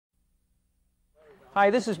Hi,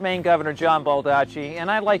 this is Maine Governor John Baldacci, and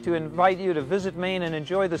I'd like to invite you to visit Maine and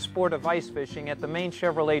enjoy the sport of ice fishing at the Maine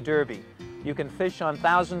Chevrolet Derby. You can fish on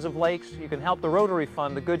thousands of lakes, you can help the Rotary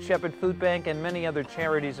Fund, the Good Shepherd Food Bank, and many other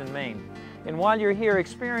charities in Maine. And while you're here,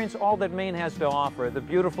 experience all that Maine has to offer, the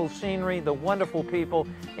beautiful scenery, the wonderful people,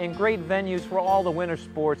 and great venues for all the winter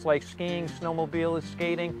sports like skiing, snowmobile,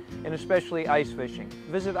 skating, and especially ice fishing.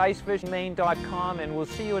 Visit icefishingmaine.com and we'll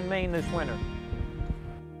see you in Maine this winter.